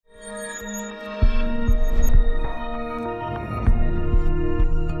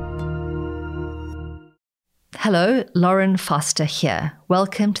Hello, Lauren Foster here.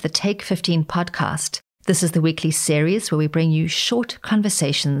 Welcome to the Take 15 podcast. This is the weekly series where we bring you short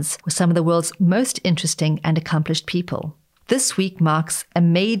conversations with some of the world's most interesting and accomplished people. This week marks a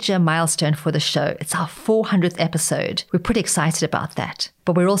major milestone for the show. It's our 400th episode. We're pretty excited about that,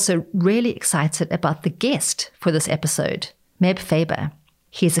 but we're also really excited about the guest for this episode, Meb Faber.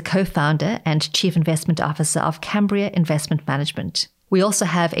 He is a co-founder and chief investment officer of Cambria Investment Management. We also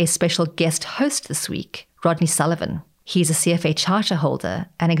have a special guest host this week, Rodney Sullivan. He's a CFA charter holder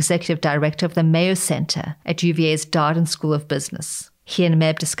and executive director of the Mayo Center at UVA's Darden School of Business. He and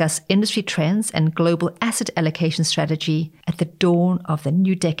Meb discuss industry trends and global asset allocation strategy at the dawn of the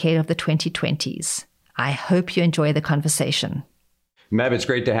new decade of the 2020s. I hope you enjoy the conversation. Meb, it's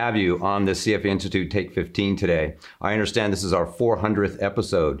great to have you on the CFA Institute Take 15 today. I understand this is our 400th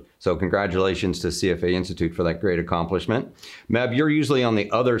episode, so congratulations to CFA Institute for that great accomplishment. Meb, you're usually on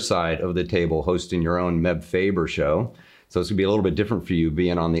the other side of the table hosting your own Meb Faber show, so it's going to be a little bit different for you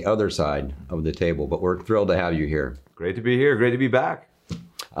being on the other side of the table, but we're thrilled to have you here. Great to be here. Great to be back.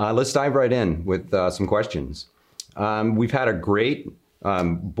 Let's dive right in with some questions. We've had a great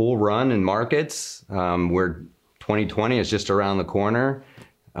bull run in markets. We're 2020 is just around the corner.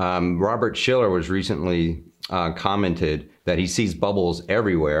 Robert Shiller was recently commented that he sees bubbles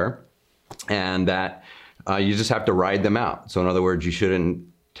everywhere and that you just have to ride them out. So in other words, you shouldn't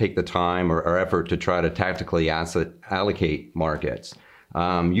take the time or effort to try to tactically asset allocate markets.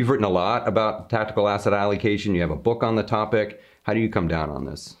 You've written a lot about tactical asset allocation. You have a book on the topic. How do you come down on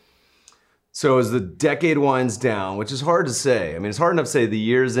this? So as the decade winds down, which is hard to say, I mean, it's hard enough to say the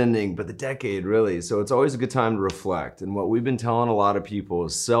year's ending, but the decade really. So it's always a good time to reflect. And what we've been telling a lot of people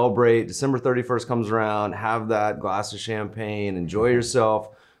is celebrate. December 31st comes around, have that glass of champagne, enjoy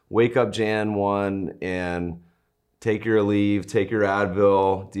yourself, wake up Jan 1 and take your leave, take your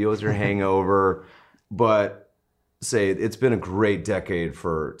Advil, deal with your hangover. But say it's been a great decade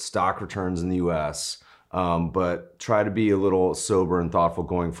for stock returns in the US. But try to be a little sober and thoughtful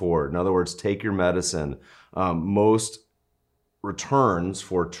going forward. In other words, take your medicine. Most returns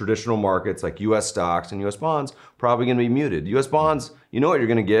for traditional markets like US stocks and US bonds probably going to be muted. US bonds, you know what you're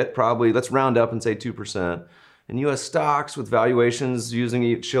going to get, probably, let's round up and say 2%. And US stocks with valuations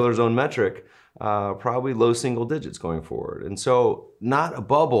using Shiller's own metric, probably low single digits going forward. And so not a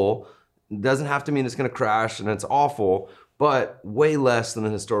bubble doesn't have to mean it's going to crash and it's awful, but way less than the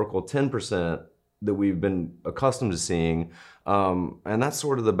historical 10% that we've been accustomed to seeing. And that's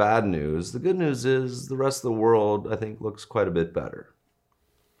sort of the bad news. The good news is the rest of the world, I think, looks quite a bit better.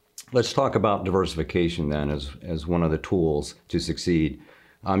 Let's talk about diversification then as one of the tools to succeed.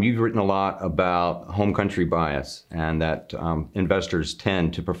 You've written a lot about home country bias and that investors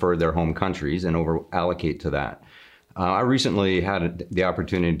tend to prefer their home countries and over allocate to that. I recently had the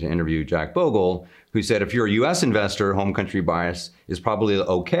opportunity to interview Jack Bogle, who said if you're a US investor, home country bias is probably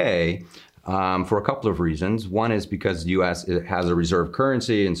okay, for a couple of reasons. One is because the U.S. has a reserve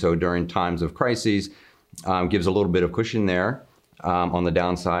currency, and so during times of crises, gives a little bit of cushion there on the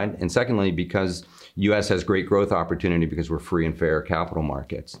downside. And secondly, because U.S. has great growth opportunity because we're free and fair capital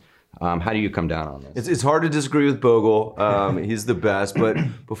markets. How do you come down on this? It's hard to disagree with Bogle. He's the best. But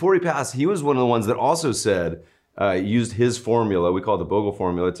before he passed, he was one of the ones that also said, used his formula, we call it the Bogle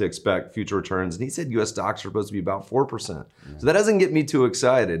formula, to expect future returns. And he said US stocks are supposed to be about 4%. Yeah. So that doesn't get me too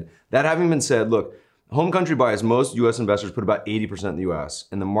excited. That having been said, look, home country bias, most US investors put about 80% in the US,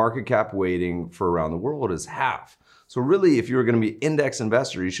 and the market cap weighting for around the world is half. So really, if you're going to be index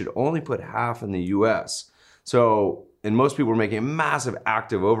investor, you should only put half in the US. So, and most people are making a massive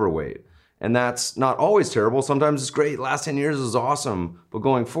active overweight. And that's not always terrible. Sometimes it's great. Last 10 years is awesome. But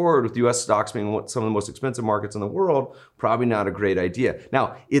going forward with US stocks being some of the most expensive markets in the world, probably not a great idea.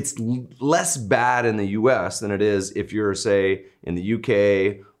 Now, it's less bad in the US than it is if you're, say, in the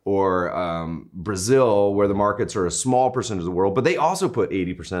UK or Brazil, where the markets are a small percentage of the world, but they also put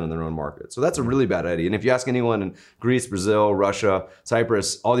 80% in their own market. So that's a really bad idea. And if you ask anyone in Greece, Brazil, Russia,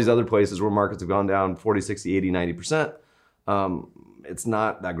 Cyprus, all these other places where markets have gone down 40, 60, 80, 90%, it's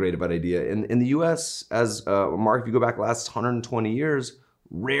not that great of an idea. In the US, as Mark, if you go back the last 120 years,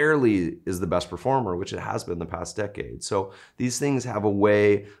 rarely is the best performer, which it has been the past decade. So these things have a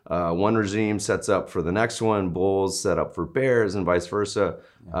way, one regime sets up for the next one, bulls set up for bears and vice versa.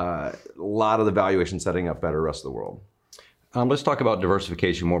 A lot of the valuation setting up better rest of the world. Let's talk about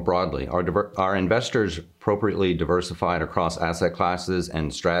diversification more broadly. Are investors appropriately diversified across asset classes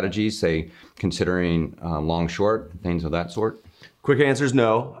and strategies, say considering long, short, things of that sort? Quick answer is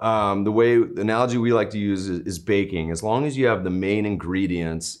no. The analogy we like to use is baking. As long as you have the main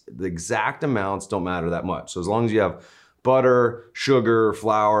ingredients, the exact amounts don't matter that much. So as long as you have butter, sugar,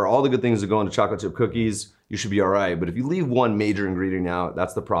 flour, all the good things that go into chocolate chip cookies, you should be all right. But if you leave one major ingredient out,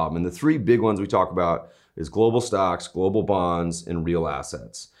 that's the problem. And the three big ones we talk about is global stocks, global bonds, and real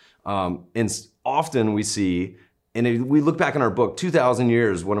assets. And often we see, and if we look back in our book, 2,000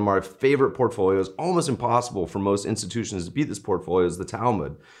 years, one of our favorite portfolios, almost impossible for most institutions to beat this portfolio, is the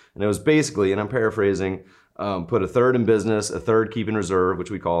Talmud. And it was basically, and I'm paraphrasing, put a third in business, a third keep in reserve, which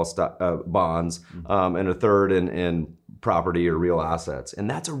we call bonds, and a third in property or real assets. And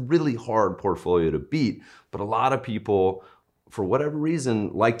that's a really hard portfolio to beat. But a lot of people, for whatever reason,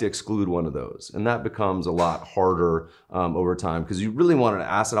 like to exclude one of those. And that becomes a lot harder over time, because you really want an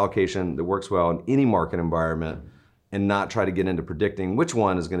asset allocation that works well in any market environment and not try to get into predicting which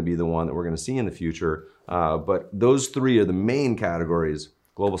one is going to be the one that we're going to see in the future. But those three are the main categories: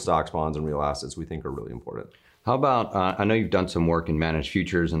 global stocks, bonds, and real assets, we think are really important. How about, I know you've done some work in managed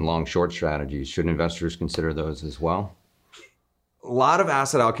futures and long short strategies. Should investors consider those as well? A lot of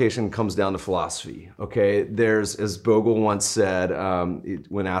asset allocation comes down to philosophy, okay? There's, as Bogle once said,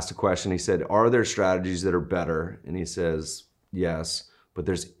 when asked a question, he said, are there strategies that are better? And he says, yes, but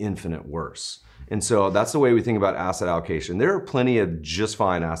there's infinite worse. And so that's the way we think about asset allocation. There are plenty of just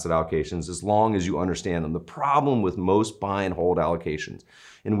fine asset allocations as long as you understand them. The problem with most buy and hold allocations,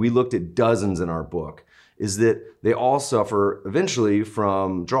 and we looked at dozens in our book, is that they all suffer eventually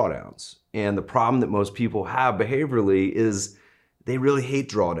from drawdowns. And the problem that most people have behaviorally is they really hate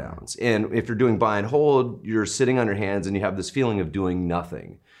drawdowns. And if you're doing buy and hold, you're sitting on your hands and you have this feeling of doing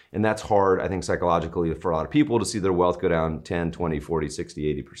nothing. And that's hard, I think, psychologically for a lot of people to see their wealth go down 10, 20, 40,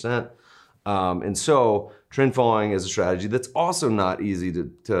 60, 80%. And so trend following is a strategy that's also not easy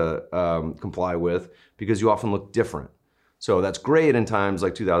to comply with, because you often look different. So that's great in times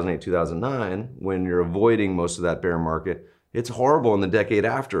like 2008, 2009, when you're avoiding most of that bear market. It's horrible in the decade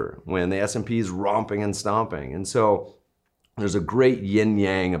after, when the S&P is romping and stomping. And so there's a great yin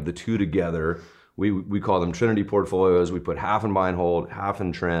yang of the two together. We call them Trinity portfolios. We put half in buy and hold, half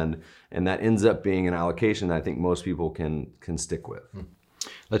in trend, and that ends up being an allocation that I think most people can stick with.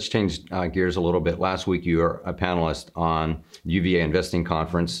 Let's change gears a little bit. Last week you were a panelist on the UVA Investing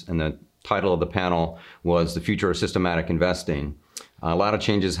Conference, and the title of the panel was The Future of Systematic Investing. A lot of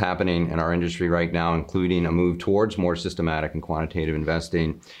changes happening in our industry right now, including a move towards more systematic and quantitative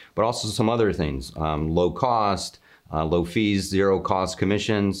investing, but also some other things, low cost, low fees, zero cost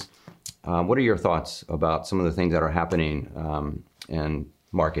commissions. What are your thoughts about some of the things that are happening in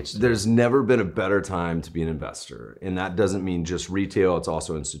markets? There's never been a better time to be an investor. And that doesn't mean just retail, it's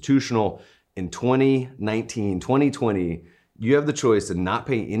also institutional. In 2019, 2020, you have the choice to not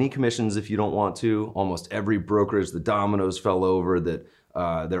pay any commissions if you don't want to. Almost every brokerage, the dominoes fell over that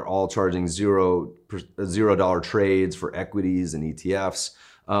they're all charging $0 trades for equities and ETFs.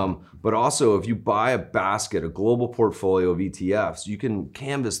 But also, if you buy a basket, a global portfolio of ETFs, you can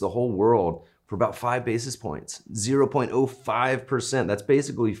canvas the whole world for about 5 basis points, 0.05%. That's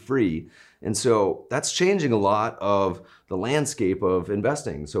basically free. And so that's changing a lot of the landscape of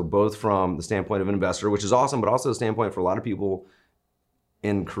investing. So both from the standpoint of an investor, which is awesome, but also the standpoint for a lot of people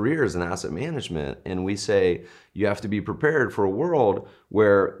in careers in asset management. And we say you have to be prepared for a world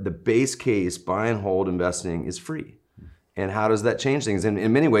where the base case buy and hold investing is free. And how does that change things? And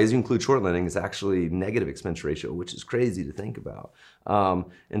in many ways, you include short lending, it's actually negative expense ratio, which is crazy to think about.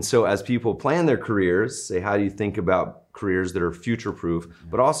 And so as people plan their careers, say, how do you think about careers that are future-proof?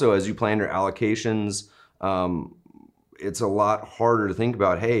 But also as you plan your allocations, it's a lot harder to think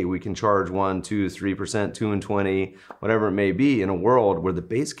about, hey, we can charge 1%, 2%, 3%, 2 and 20, whatever it may be, in a world where the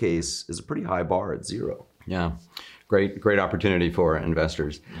base case is a pretty high bar at 0. Yeah. Great opportunity for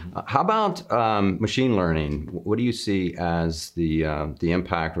investors. How about machine learning? What do you see as the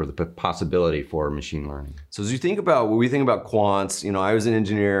impact or the possibility for machine learning? So as you think about, when we think about quants, I was an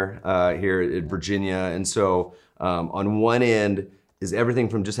engineer here at Virginia. And so on one end is everything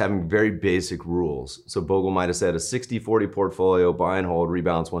from just having very basic rules. So Bogle might have said a 60-40 portfolio, buy and hold,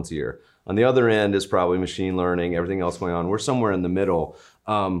 rebalance once a year. On the other end is probably machine learning, everything else going on. We're somewhere in the middle.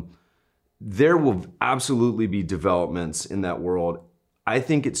 There will absolutely be developments in that world. I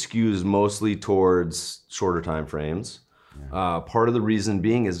think it skews mostly towards shorter time frames. Yeah. Part of the reason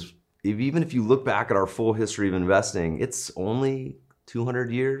being is even if you look back at our full history of investing, it's only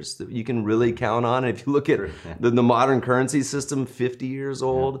 200 years that you can really count on. If you look at the modern currency system, 50 years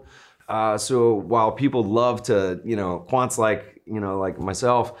old. Yeah. So while people love to, quants like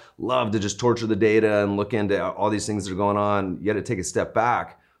myself, love to just torture the data and look into all these things that are going on, you got to take a step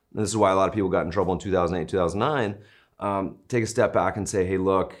back. And this is why a lot of people got in trouble in 2008, 2009. Take a step back and say, hey,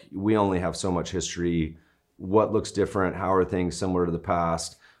 look, we only have so much history. What looks different? How are things similar to the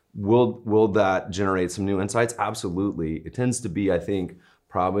past? Will that generate some new insights? Absolutely. It tends to be, I think,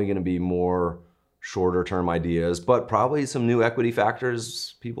 probably going to be more shorter term ideas, but probably some new equity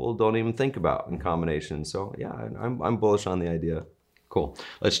factors people don't even think about in combination. So yeah, I'm bullish on the idea. Cool.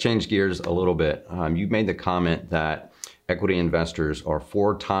 Let's change gears a little bit. You made the comment that equity investors are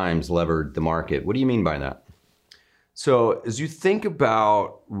 4 times levered the market. What do you mean by that? So as you think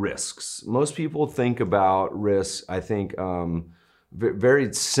about risks, most people think about risks, I think,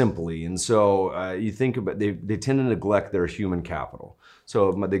 very simply. And so you think about, they tend to neglect their human capital.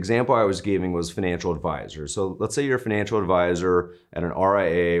 So the example I was giving was financial advisors. So let's say you're a financial advisor at an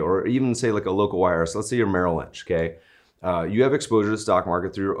RIA, or even say like a local wire. So let's say you're Merrill Lynch, okay? You have exposure to the stock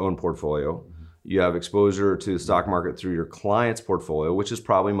market through your own portfolio. You have exposure to the stock market through your client's portfolio, which is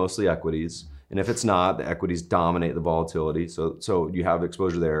probably mostly equities. And if it's not, the equities dominate the volatility. So you have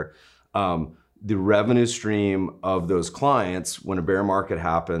exposure there. The revenue stream of those clients, when a bear market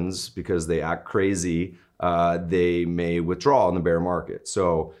happens, because they act crazy, they may withdraw in the bear market.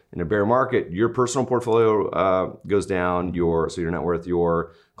 So in a bear market, your personal portfolio goes down, so your net worth,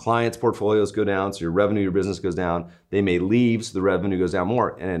 your clients' portfolios go down, so your revenue, your business goes down. They may leave, so the revenue goes down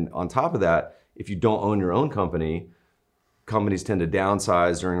more. And on top of that, if you don't own your own company, companies tend to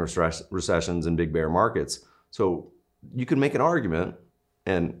downsize during recessions and big bear markets. So you can make an argument,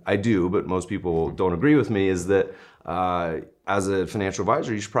 and I do, but most people don't agree with me, is that as a financial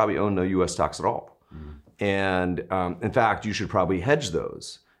advisor, you should probably own no US stocks at all. And in fact, you should probably hedge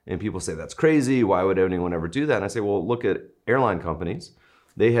those. And people say, that's crazy. Why would anyone ever do that? And I say, well, look at airline companies.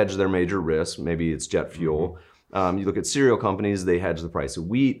 They hedge their major risks. Maybe it's jet fuel. You look at cereal companies, they hedge the price of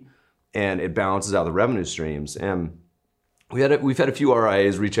wheat, and it balances out the revenue streams. And we've had a few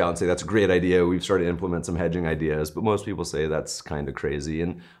RIAs reach out and say, that's a great idea. We've started to implement some hedging ideas, but most people say that's kind of crazy.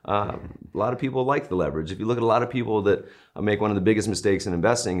 And a lot of people like the leverage. If you look at a lot of people that make one of the biggest mistakes in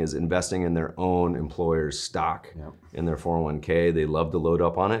investing is investing in their own employer's stock in their 401k. They love to load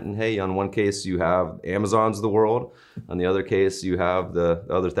up on it. And hey, on one case, you have Amazons of the world. On the other case, you have the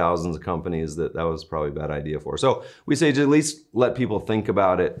other thousands of companies that was probably a bad idea for. So we say to at least let people think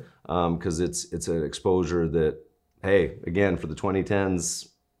about it, because it's an exposure that, hey, again, for the 2010s,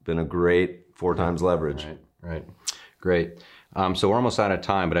 been a great 4 times leverage. Right. Great. So we're almost out of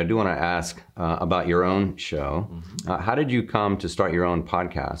time, but I do want to ask about your own show. How did you come to start your own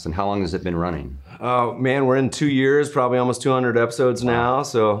podcast, and how long has it been running? Oh man, we're in 2 years, probably almost 200 episodes now,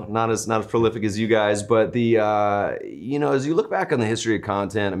 so not as prolific as you guys. But the as you look back on the history of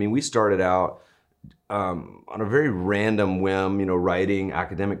content, I mean, we started out on a very random whim, writing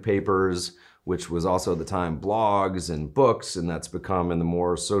academic papers, which was also at the time blogs and books, and that's become in the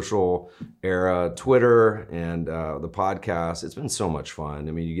more social era, Twitter and the podcast. It's been so much fun.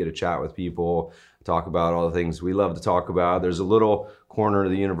 I mean, you get to chat with people, talk about all the things we love to talk about. There's a little corner of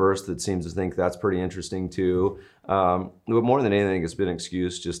the universe that seems to think that's pretty interesting too. But more than anything, it's been an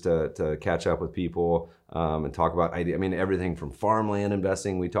excuse just to catch up with people and talk about ideas. I mean, everything from farmland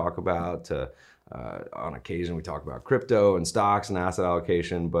investing we talk about to on occasion, we talk about crypto and stocks and asset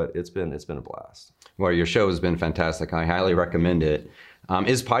allocation, but it's been a blast. Well, your show has been fantastic. I highly recommend it.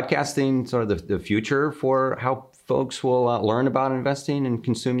 Is podcasting sort of the future for how folks will learn about investing and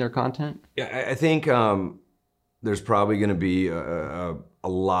consume their content? Yeah, I think there's probably going to be a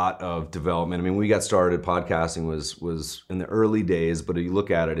lot of development. I mean, we got started, podcasting was in the early days, but if you look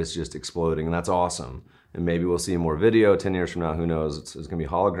at it, it's just exploding, and that's awesome. And maybe we'll see more video 10 years from now, who knows, it's going to be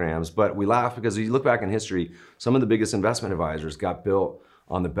holograms. But we laugh because if you look back in history, some of the biggest investment advisors got built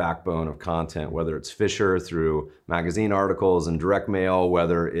on the backbone of content, whether it's Fisher through magazine articles and direct mail,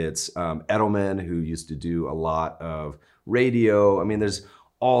 whether it's Edelman, who used to do a lot of radio. I mean, there's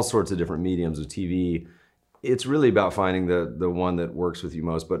all sorts of different mediums of TV. It's really about finding the one that works with you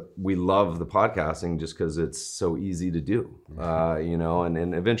most, but we love the podcasting just because it's so easy to do,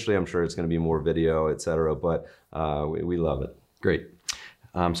 and eventually I'm sure it's going to be more video, et cetera, but we love it. Great.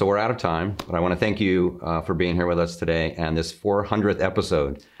 So we're out of time, but I want to thank you for being here with us today and this 400th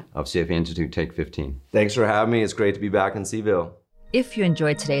episode of CFA Institute Take 15. Thanks for having me. It's great to be back in Seville. If you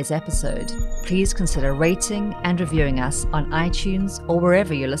enjoyed today's episode, please consider rating and reviewing us on iTunes or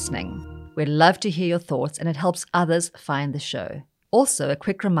wherever you're listening. We'd love to hear your thoughts, and it helps others find the show. Also, a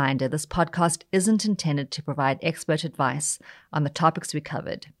quick reminder, this podcast isn't intended to provide expert advice on the topics we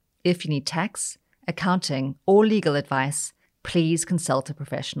covered. If you need tax, accounting, or legal advice, please consult a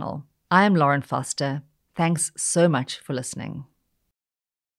professional. I am Lauren Foster. Thanks so much for listening.